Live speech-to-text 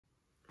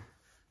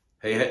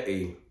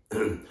Hey.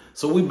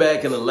 So we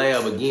back in the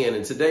lab again,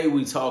 and today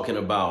we talking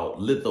about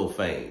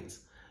lithophanes.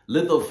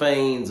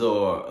 Lithophanes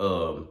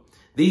are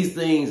these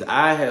things.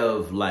 I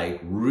have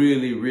like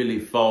really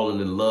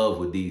fallen in love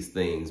with these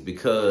things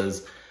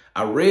because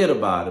I read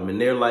about them, and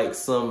they're like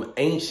some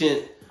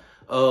ancient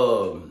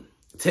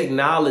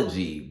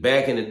technology.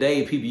 Back in the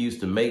day, people used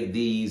to make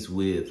these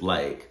with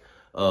like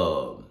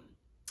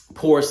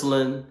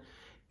porcelain,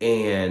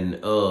 and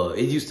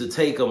it used to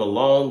take them a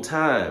long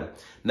time.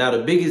 Now,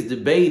 the biggest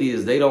debate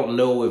is they don't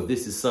know if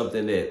this is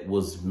something that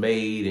was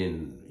made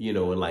in, in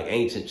like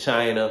ancient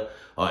China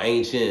or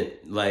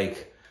ancient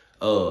like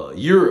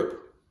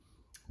Europe.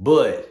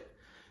 But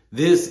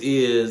this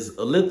is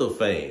a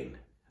lithophane.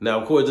 Now,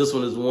 of course, this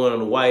one is one on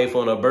the wife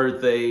on her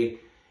birthday.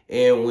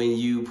 And when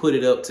you put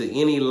it up to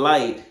any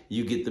light,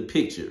 you get the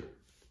picture.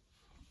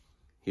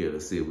 Here,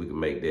 let's see if we can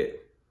make that.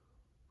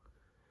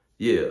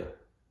 Yeah.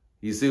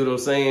 You see what I'm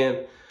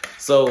saying?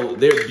 So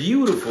they're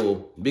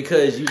beautiful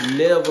because you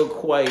never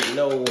quite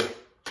know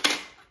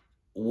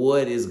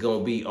what is going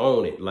to be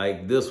on it.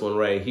 Like this one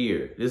right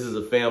here. This is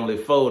a family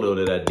photo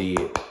that I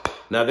did.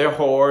 Now they're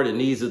hard and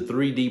these are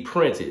 3D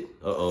printed.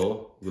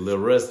 Uh-oh, a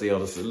little rusty on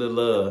the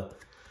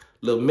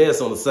little mess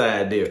on the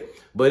side there.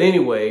 But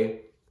anyway,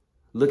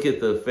 look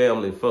at the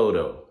family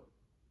photo.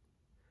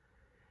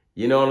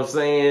 You know what I'm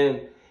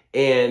saying?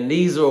 And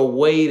these are a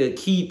way to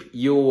keep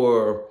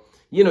your,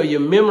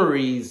 your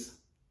memories.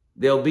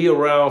 They'll be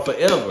around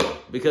forever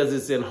because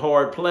it's in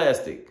hard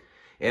plastic.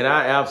 And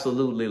I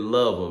absolutely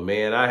love them,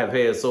 man. I have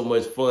had so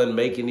much fun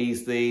making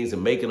these things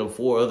and making them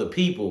for other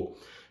people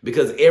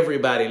because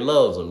everybody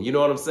loves them. You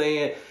know what I'm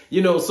saying?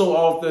 So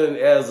often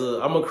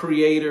I'm a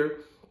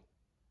creator,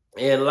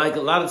 and like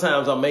a lot of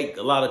times I make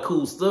a lot of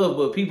cool stuff,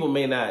 but people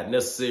may not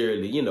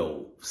necessarily,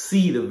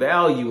 see the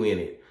value in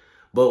it.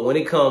 But when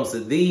it comes to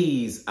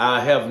these,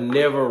 I have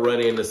never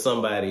run into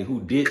somebody who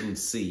didn't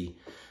see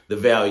the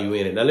value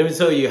in it. Now, let me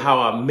tell you how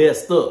I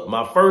messed up.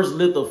 My first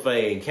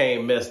lithophane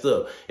came messed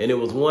up, and it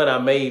was one I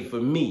made for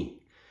me.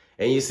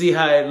 And you see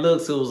how it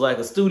looks? It was like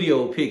a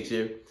studio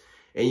picture.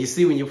 And you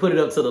see when you put it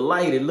up to the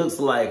light, it looks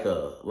like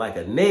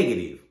a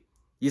negative.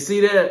 You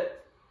see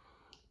that?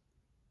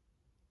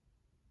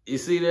 You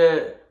see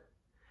that?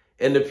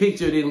 And the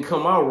picture didn't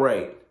come out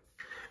right.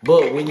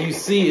 But when you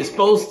see, it's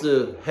supposed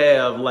to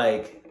have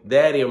like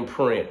that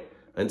imprint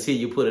until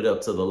you put it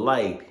up to the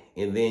light,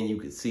 and then you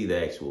could see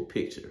the actual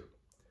picture.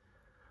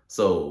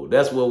 So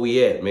that's where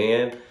we at,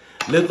 man.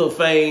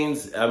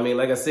 Lithophanes, I mean,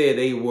 like I said,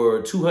 they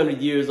were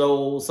 200 years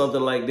old, something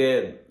like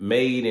that,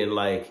 made in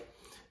like,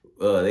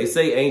 they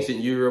say ancient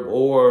Europe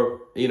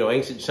or,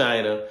 ancient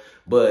China,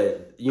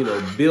 but,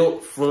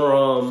 built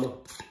from,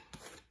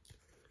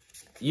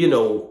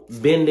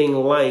 bending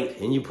light,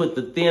 and you put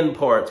the thin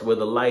parts where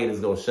the light is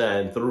going to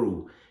shine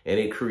through, and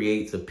it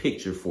creates a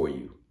picture for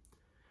you.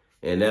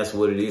 And that's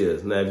what it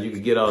is. Now, if you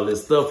could get all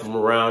this stuff from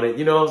around it,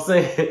 you know what I'm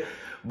saying?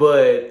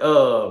 But,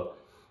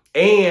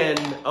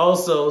 and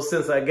also,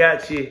 since I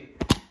got you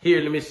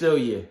here, let me show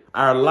you.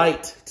 Our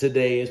light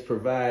today is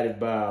provided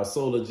by our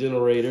solar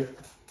generator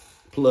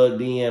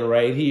plugged in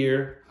right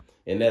here.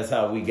 And that's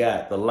how we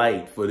got the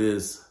light for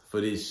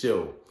this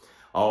show.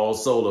 All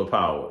solar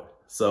powered.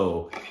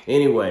 So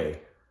anyway,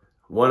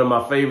 one of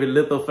my favorite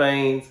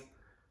lithophanes,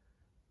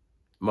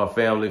 my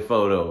family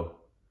photo.